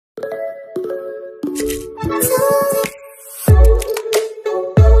आपण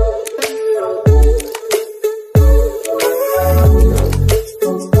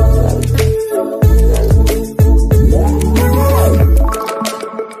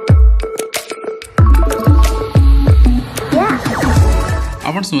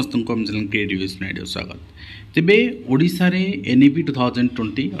समस्त को हम चैनल के एजुकेशन आइडिया स्वागत। तेबे ओडिशा रे एनईपी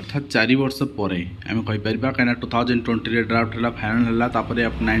 2020 अर्थात 4 वर्ष पर आम कहीपर कहीं 2020 रे ड्राफ्ट है फाइनाल है तापर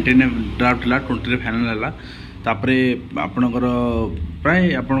 19 ड्राफ्ट है 20 रे फाइनाल है तापर आपणकर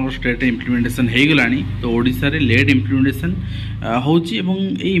प्राय आपणकर स्टेट इम्प्लीमेंटेशन हो गलानी। तो ओडिशा रे लेट इम्प्लीमेंटेशन होची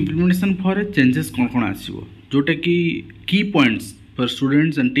एवं ए इम्प्लीमेंटेशन फॉर चेंजेस कौन कौन आसीबो जोटा कि की points for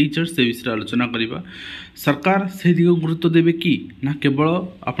students and teachers से विषय आलोचना करवा। सरकार से दिग गुरुत्व देवे कि ना केवल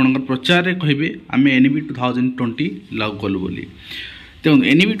आपणकर प्रचार रे कहबे आम एनईपी 2020 लागू कलु बोली। तेणु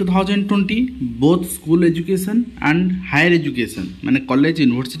NEP 2020 both school education and higher education माने कॉलेज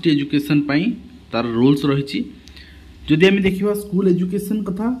यूनिवर्सिटी एजुकेशन पाई तार रूल्स रही। जदि आम देखा स्कूल एजुकेशन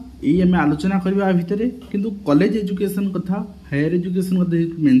कथा ये आम आलोचना करवा भितर किंतु कॉलेज एजुकेशन कथा हायर एजुकेशन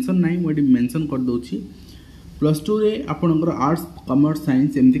कथा मेंशन ना मुझे मेंशन कर दूची। +2 रे आपणकर आर्ट्स कॉमर्स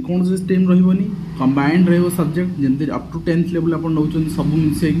साइंस एमती कौन से स्ट्रीम रही कंबाइंड रही सब्जेक्ट जमी अप टू 10th लेवल आप नौ सब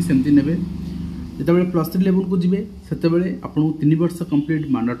मिसेक सेमती ने जो +3 लेवल को जी से आपको 3 वर्ष कंप्लीट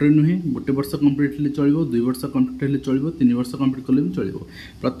मैंडेटरी नुहे 1 वर्ष कंप्लीट ले चलो 2 वर्ष कंप्लीट ले चलो 3 वर्ष कंप्लीट कले भी चलो।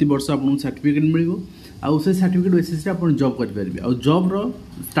 प्रति वर्ष आपको सर्टिफिकेट मिल आउ से सर्टिफिकेट बेसिस आप जॉब करेंगे। आ जॉब रो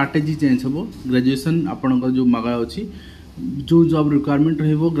स्ट्रैटेजी चेंज हम ग्रेजुएशन आपंकर जो मगा अच्छी जो जॉब रिक्वायरमेंट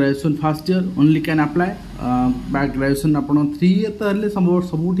रहिबो graduation first year only can apply graduation आप 3 ईयर तो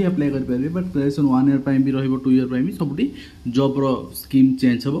सबुठी अप्लाई करेंगे बट ग्रेजुएशन 1 ईयर भी रहिबो 2 ईयर भी सबुठी जॉब रो स्कीम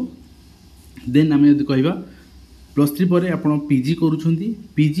चेंज हम। देन आम यदि कहवा +3 पर आप पीजी करुँच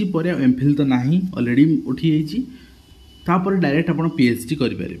पीजी पर एमफिल तो ना ऑलरेडी उठी जापर डायरेक्ट आप पीएचडी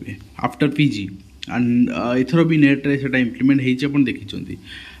करेंगे आफ्टर पीजी एंड एथर भी नेट रे सेटा इम्प्लीमेंट होती देखी।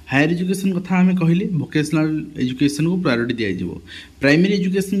 हायर एजुकेशन कथा आम कहले वोकेशनल एजुकेशन को प्रायोरिटी दिया। प्राइमरी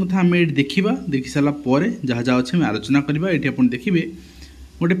एजुकेशन कथा आम देखा देखी सारापर जहाँ जहाँ अच्छे आलोचना करवा। ये आप देखिए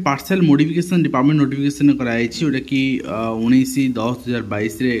गोटे पार्सल मोडिफिकेशन डिपार्टमेंट नोटिफिकेशन कराई जोटा कि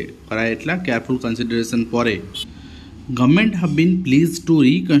 19/10/2022 कराइला। केयरफुल कंसिडरेशन पर government have been pleased to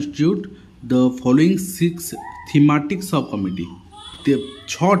रिकंस्टिट्यूट the following 6 thematic सब कमिटी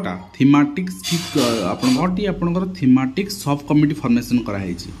 6टा थीमेटिक आपंकर थीमेटिक सब कमिटी फॉर्मेशन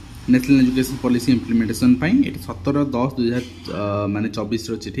कराई नेशनल एजुकेशन पॉलिसी इम्प्लीमेंटेशन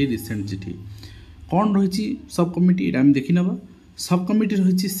 17/10/2024 चिठी रिसेंट चिठी कौन रही सब कमिटी ये देखी ना। सब कमिटी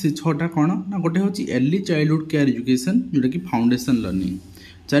रही 6टा कौन ना गोटे हूँ अर्ली चाइल्डहुड केयर एजुकेशन जोटा कि फाउंडेशन लर्निंग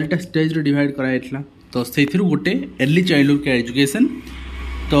 4टा स्टेज रे डिवाइड कराइला। तो से गोटे अर्ली चाइल्डहुड केयर एजुकेशन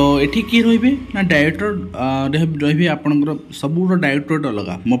तो ये किए रे ना डायरेक्टर रे आपंकर सबूर डायरेक्टरेट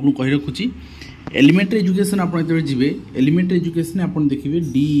अलग मुझे कही रखुची। एलिमेंटरी एजुकेशन आप जी एलिमेंटरी एजुकेशन आप देखिए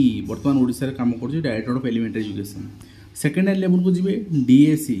डी बर्तमान ओडिशा रे काम कर director of elementary education. Secondary level को जी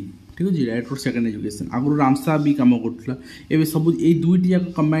डीएसी ठीक है डायरेक्टर सेकेंड एजुकेशन आगुरी रामसा भी कम करूला एवं सब ये दुईटी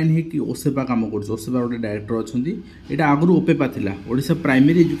जाक कंबाइन हो ओसेपा कम कर ओसेपा गोटे डायरेक्टर अच्छा यहाँ आगुरी ओपेपा थिला Odisha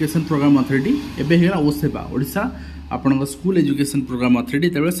primary education programme authority एवं ओसेपा ओडिशा आपन स्कूल एजुकेशन प्रोग्राम अथॉरिटी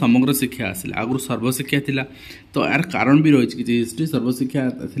तबे समग्र शिक्षा आसिला आगुरी सर्वशिक्षा थिला। तो यार कारण भी रही कि हिस्ट्री सर्वशिक्षा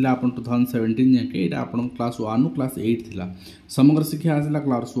थिला आपन 2017 जाके एटा आपन क्लास 1 क्लास 8 थिला समग्र शिक्षा आसिला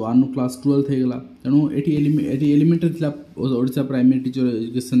क्लास 1 क्लास 12 थे गला। तेणु एटी एलिमेंटरी थिला ओडिशा प्राइमरी टीचर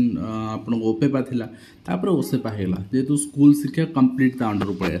एजुकेशन आपन ओपेपा थिला तापर ओसेपा हेला जेतु स्कूल शिक्षा कंप्लीट ता अंडर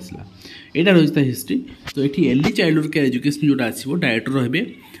पळे आसिला एटा रही हिस्ट्री। तो eighty early childhood care education जोटा आसीबो डायरेक्टर रहबे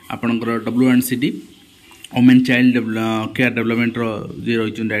आपनकर WNCD women child care development जी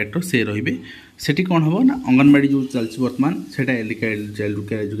रही डायरेक्टर से रे से कौन हम ना अंगनवाड़ी जो चलती बर्तमान से अर्ली चाइल्डहुड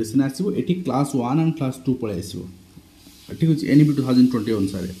केयर एजुकेशन आसो ये क्लास 1 एंड क्लास 2 पड़े आसो ठीक अच्छे NEP 2020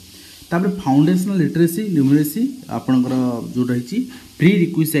 अनुसार। तापर फाउंडेशनल लिटरेसी न्यूमरेसी आपणकर जो रही प्री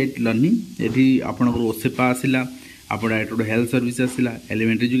रिक्विसाइट लर्निंग ये आपणकर ओसेपा आसिला आप director health service आसिला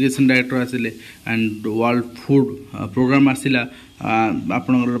elementary education director आसिले and world food programme आसिला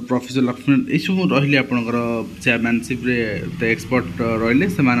आपणकर प्रोफेसर लक्ष्मण ये सब रही आपणकर चेयरमैनशिप एक्सपर्ट रही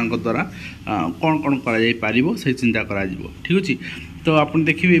से द्वारा कौन कौन कर से चिंता करा ठीक अच्छे। तो आप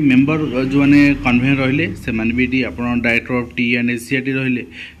देखिए मेंबर जो मैंने कन्वेनर रहिले से भी आप director of T and SCRT रहिले।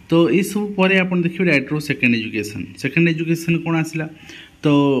 तो ये सब पर आप देखिए डायरेक्टर ऑफ सेकेंड एजुकेशन कौन आसला।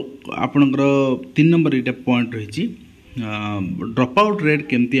 तो आपणकर 3 नंबर ये पॉइंट रही ड्रॉप आउट रेट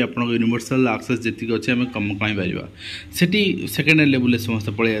केमती आप यूनिवर्सल एक्सेस जी अच्छे आम कम कहींपर सेठी सेकेंडरी लेवल समस्त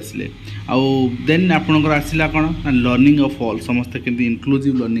पलि आसिले। आउ देन आपणकर आसला कौन ना लर्निंग ऑफ ऑल समस्त केमती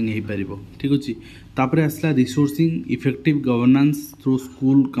इनक्लूसिव लर्निंग हो पार ठीक अच्छे। तापर आसला resourcing effective governance through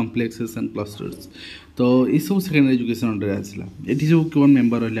school complexes and clusters. तो ये सब सेकेंडरी एजुकेशन अंडर आसला। ये सब कौन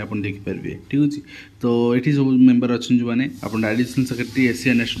मेंबर रही आप देखिपारे ठीक अच्छे। तो ये सब मेंबर अच्छे जो मैंने आप additional secretary SC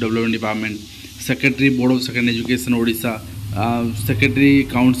and ST development department, secretary board of secondary education Odisha, secretary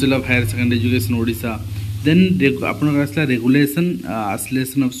council of higher secondary education Odisha, then आपसला regulation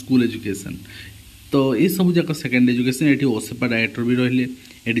association of school education. तो ये सब जाक सेकेंडरी एजुकेशन ये ओसेपा डायरेक्टर भी रहिले,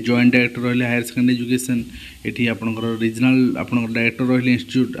 ये जॉइंट डायरेक्टर रहिले हायर सेकेंडरी एजुकेशन, ये आपंकर रिजनाल आप डायरेक्टर रहिले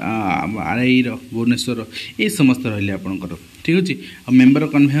इंस्टीट्यूट आरआई भुवनेश्वर, ये समस्त रहिले आपंकर ठीक अच्छे। और मेंबर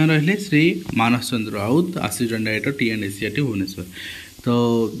कन्वेनर रहिले श्री मानस चंद्र Raut, assistant director T Bhubaneswar. तो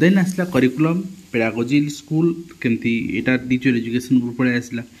देन आसला करिकुलम पेडागोजी स्कूल केमती यहाँ टीचर एजुकेशन ग्रुप पड़े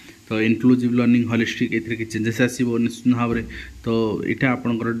आसला। तो इनक्लूसिव लर्निंग होलिस्टिक ये चेंजेस आसो निश्चित भाव में। तो यहाँ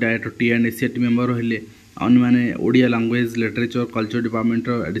आपंकर डायरेक्टर टी मेंबर रहिले, मैंने Odia language literature culture department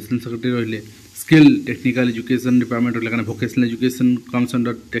additional secretary रहिले, स्किल टेक्निकल एजुकेशन डिपार्टमेंट रहा vocational education comes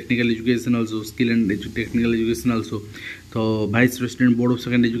under technical education also, skill and technical education also. तो vice president board of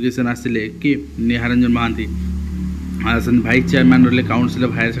secondary education आसिले कि Niharanjan Mahanti, vice chairman रहिले council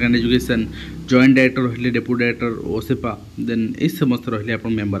of higher secondary education, joint director रहिले deputy director OSEPA, then ये समस्त रहिले आप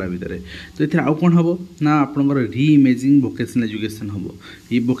member भितर। तो ये आउ कौन हम ना आपंकर रीइमेजिंग वोकेशनल एजुकेशन हम।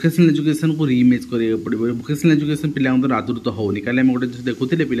 ये वोकेशनल एजुकेशन को रीइमेज करा पड़ो। वोकेशनल एजुकेशन पिला आदृत होनी काले गोटे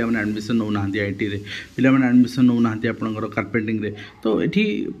देखुले पे एडमिशन नौना आईटी रे, पे एडमिशन नौना आपंकर कार्पेंटिंग रे। तो ये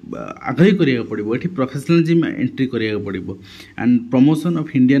आगे करा पड़ो, ये प्रोफेशनलिज्म एंट्री करा पड़ो and promotion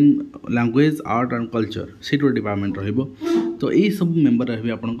of Indian language art and culture से डिपार्टमेंट रहिबो। तो यही सब मेंबर रही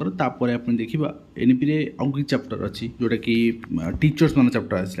आपंकर। तापर आप देखा एनईपी रे आउ कि चैप्टर अच्छी जोटा कि टीचर्स मान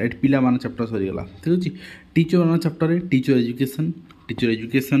चैप्टर आसला, ये पिला मान चैप्टर सरीगला ठीक अच्छे। टीचर मान चैप्टर टीचर एजुकेशन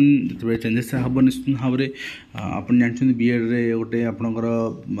जो चेंजेस हम निश्चित भाव में आप जानते बीएड रे गोटे आपंकर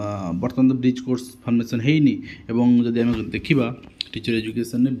बर्तमान तो ब्रिज कोर्स फॉर्मेशन होनी। जब आम देखा टीचर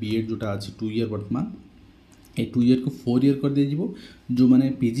एजुकेशन में बीएड जोटा अच्छी 2 ईयर बर्तमान ये 2 ईयर को 4 ईयर कर दिया, जो मैंने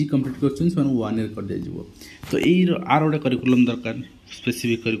पीजी कंप्लीट कर 1 ईयर कर दिया। तो ये आर गोटे करिकुलम दरकार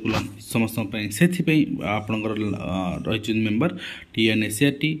स्पेसिफिक करिकुलम समस्त से आपंकर रही member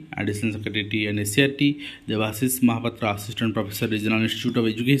टीएनएससीआरटी additional secretary टीएनएससीआरटी, Debashish Mahapatra assistant professor regional institute of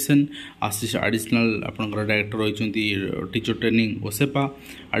education, additional आपंकर डायरेक्टर रही teacher training OSEPA,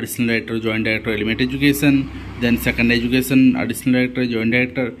 additional director joint director element education, then secondary education additional director joint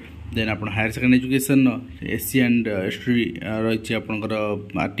director, then आप higher secondary education SC and ST रही आपंकर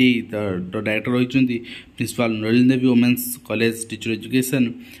RT director रही principal Narendra देवी women's college teacher education,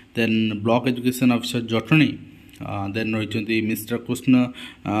 then block education officer Jatni, then रही mister Krishna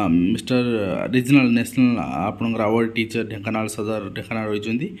mister regional national आपंकर award teacher Dhenkanal सदर ढेंकानाल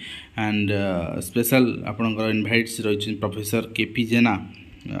रही and special आपंकर इनभाइट्स रही प्रोफेसर केपी जेना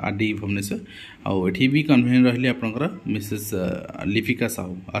आरडी भुवनेश्वर। आठी भी कन्वेनर रही आपंकर Mrs Lipika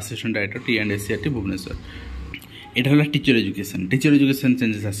Sahu assistant director टीएनएससीआरटी Bhubaneswar. यहाँ है टीचर एजुकेशन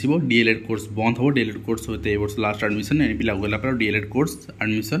चेंजेस आसो। डीएलएड कोर्स बंद हो, डीएलएड कोर्स होते वर्ष लास्ट एडमिशन एनईपी लागू होगा डीएलएड कोर्स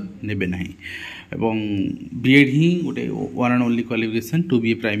एडमिशन नेबे ना। बीएड ही गोटे one and only qualification to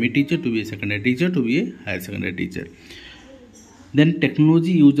be A primary teacher, to be a secondary teacher, to be a higher secondary teacher. Then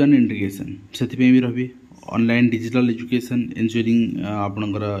technology use and integration से भी रही online digital education ensuring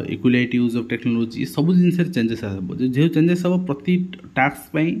आपंकर equality use of technology सब जिन changes आसो। जो changes हम प्रति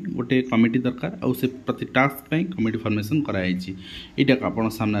task गोटे कमिटी दरकार और से प्रति टास्क कमिटी फॉर्मेशन कराई यहाँ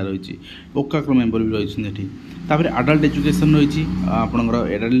आप सामने रही ओकाकर मेंबर भी रही। आडल्ट एजुकेशन रही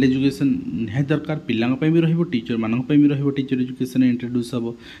आपंकर एडल्ट एजुकेशन निहाय दरकार पिलांप भी रही टीचर मानक भी रही टीचर एजुकेशन इंट्रोड्यूस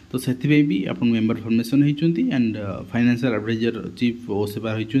हम। तो से भी आप मेंबर फॉर्मेशन होती एंड फाइनेंशियल एडवाइजर चीफ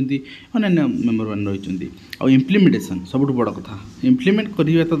ओसेवा रही अन्य मेंबर मैंने रही। और इम्प्लीमेंटेशन सब बड़ कथा इम्प्लीमेंट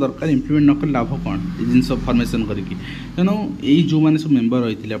करवा तो दरकार, इम्प्लीमेंट नक लाभ कौन जिन फॉर्मेशन करके। तेणु यही जो मैंने सब मेंबर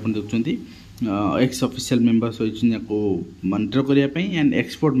रही आप देखुं एक्स ऑफिशियल मेंबर्स रही मॉनिटर करने and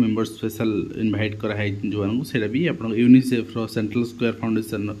expert members special invite कराई जो सेटा भी आप यूनिसेफ सेंट्रल स्क्वायर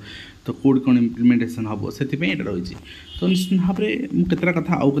फाउंडेशन। तो कौट कौन इम्प्लीमेंटेशन हम से रही। तो निश्चित भाव में मुझे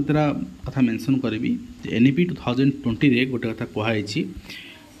कथा आउ कथा मेंशन करी एनईपी 2020 गोटे कथा कहुई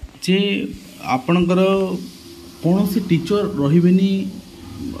जे आपणकर कौन सी टीचर रही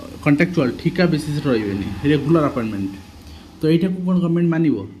कंट्राक्चुअल ठिका बेसिस रही रेगुलर अपॉइंटमेंट। तो यहाँ को कौन गवर्नमेंट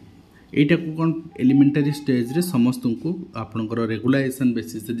मानिबो, यहाँ को कौन एलिमेंटारी स्टेज रे समस्त को आपणकर रेगुलाइजेशन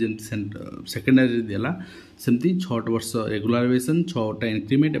बेसिस जमी सेकेंडरी देला सेमती 6 वर्ष रेगुलाइजेशन 6टा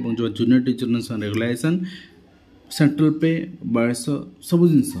इंक्रीमेंट और जो जूनियर टीचर रेगुलाइजेशन सेंट्रल पे बयस सब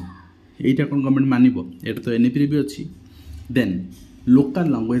जिनस यहाँ कौन गवर्नमेंट मानिबो। यहाँ तो एनईपी भी अच्छी। देन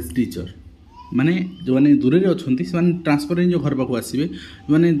लोकल लैंग्वेज टीचर माने जो मैंने दूर में अच्छा से ट्रांसफर जो घर पाक आसवे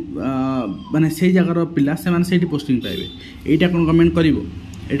मैंने माने से जगार पिला से पोस्टिंग पाइबे यहाँ कौन गवर्नमेंट कर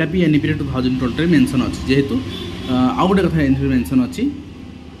यहाँ भी एनईपी 2020 मेंशन अच्छी जेहेतु आउ गोटे कथा एनईपी मेंशन अच्छी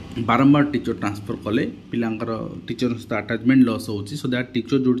बारंबार टीचर ट्रांसफर कले पिलांकर टीचर सहित अटाचमेंट लॉस होची सो दैट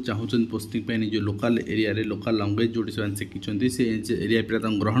टीचर जो चाहूँ पोस्टिंग पे निज लोकल एरिया रे लोकल लैंग्वेज जो शिखी से एरिया पिला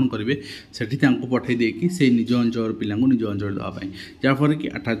ग्रहण करेंगे सेठी पठे देकी से निज अंचल पिला निज अंचल देवाई जहाँफल कि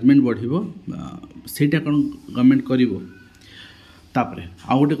अटाचमेंट बढ़ो सेटा कौन गवर्नमेंट कर तापरे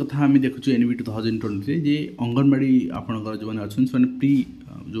आउ गोटे कथा आम देखुँ एनईपी 2020 जे अंगनवाड़ी आपणकर जो मैंने अच्छा से प्री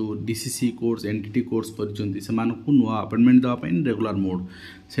जो डीसीसी कोर्स एनटीटी कोर्स कर नुआ अपॉइंटमेंट देवाई रेगुलर मोड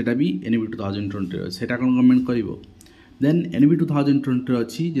सेटा भी एनईपी 2020 सेटा कौन गवर्नमेंट कर देन एनईपी 2020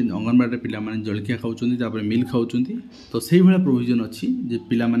 अच्छी जे अंगनवाड़ी पिला जलखिया खाऊँ मिल खाऊँ तो से भाया प्रोविजन अच्छी जे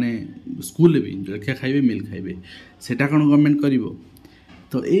पिला माने स्कूल भी जलखिया खाइबे मिल खाइबे सेटा कौन गवर्नमेंट कर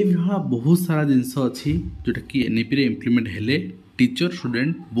तो ये बहुत सारा जिनस अच्छी जोटा कि एनईपी इम्प्लीमेंट हेले टीचर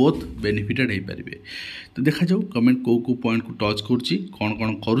स्टूडेंट बोथ बेनिफिटेड हो पारे तो देखा जाऊ गवर्नमेंट को पॉइंट को टच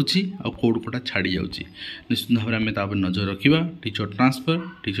कौन करुच्ची कौटा छाड़ी जाऊँगी निश्चित भाव में तापर नजर रखा teacher transfer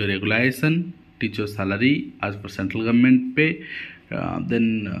teacher regularisation teacher salary आज पर सेंट्रल गवर्नमेंट पे देन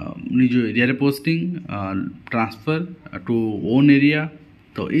निज एरिया रे posting transfer to own area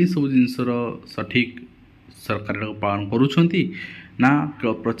तो ये सब जिनसर सठिक सरकार पालन करुँच ना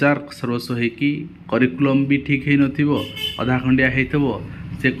प्रचार सर्वस्व है कि करिकुलम भी ठीक है नथिबो अधा खंडिया होइथबो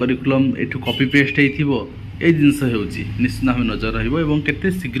से करिकुलम एठु कॉपी पेस्ट होइथिबो ए जिनस होउची निश्चित भाव नजर रहिबो एवं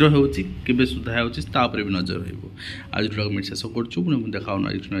केते शीघ्र होउची केबे सुधा होउची ता ऊपर भी नजर रहिबो आज व्लॉग में शेष करछु पुणी देखा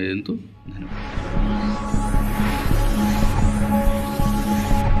नेक्स्ट धन्यवाद।